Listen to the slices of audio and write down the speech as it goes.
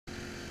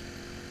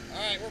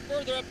Alright, we're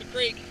further up the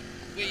creek.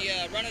 We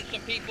run into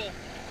some people.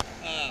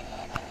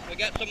 We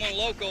got someone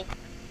local.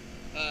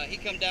 He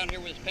come down here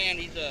with his pan.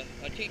 He's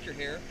a teacher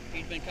here.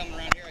 He's been coming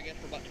around here, I guess,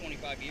 for about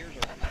 25 years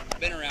or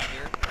been around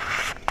here.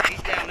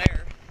 He's down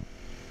there.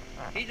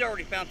 He's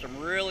already found some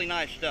really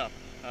nice stuff.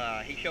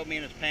 He showed me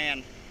in his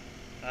pan.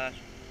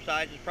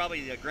 Size is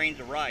probably the grains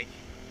of rice.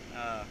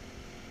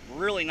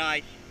 Really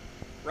nice.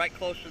 Right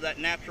close to that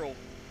natural,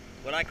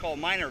 what I call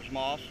miner's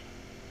moss.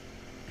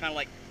 Kind of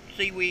like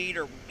seaweed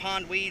or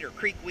pondweed or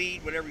creek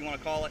weed, whatever you want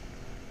to call it.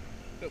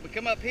 But we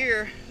come up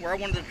here where I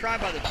wanted to try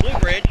by this Blue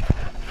Bridge.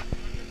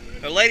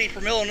 A lady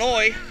from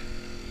Illinois,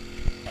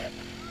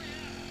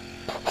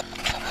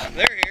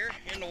 they're here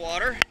in the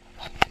water.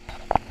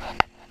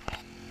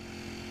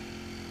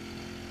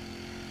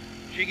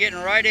 She's getting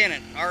right in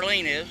it,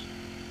 Arlene is.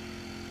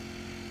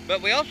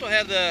 But we also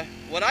have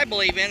what I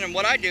believe in and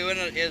what I do in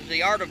it is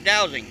the art of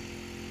dowsing.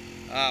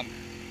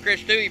 Chris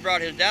Stewie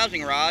brought his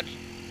dowsing rods,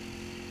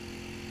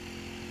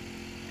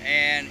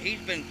 and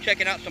he's been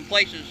checking out some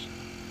places,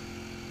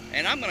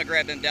 and I'm going to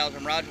grab them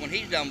dowsing rods when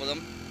he's done with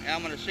them, and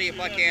I'm going to see if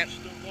I can't.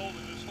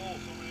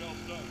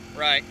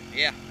 Right,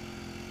 yeah.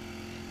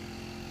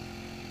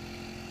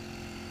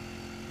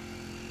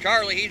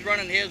 Charlie, he's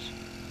running his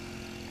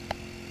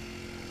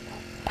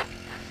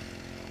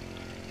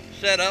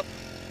setup.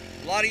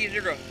 A lot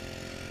easier to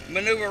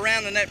maneuver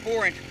around than that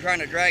 4-inch trying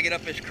to drag it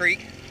up this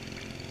creek.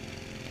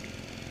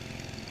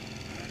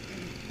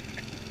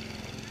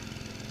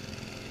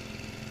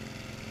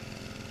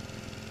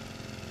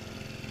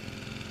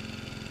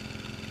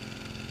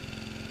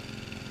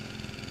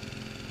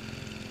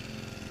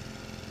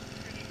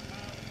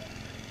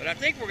 But I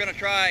think we're going to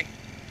try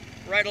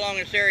right along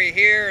this area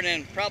here, and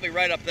then probably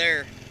right up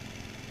there.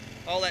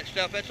 All that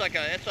stuff, it's like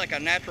a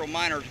natural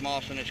miner's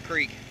moss in this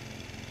creek.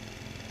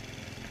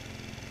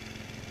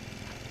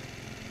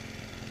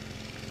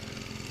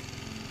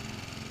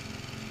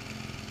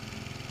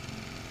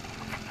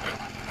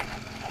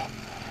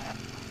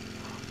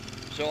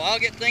 So I'll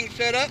get things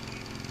set up,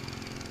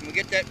 and we'll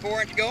get that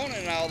 4-inch going,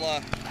 and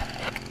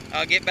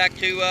I'll get back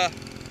to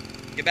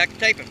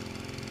taping.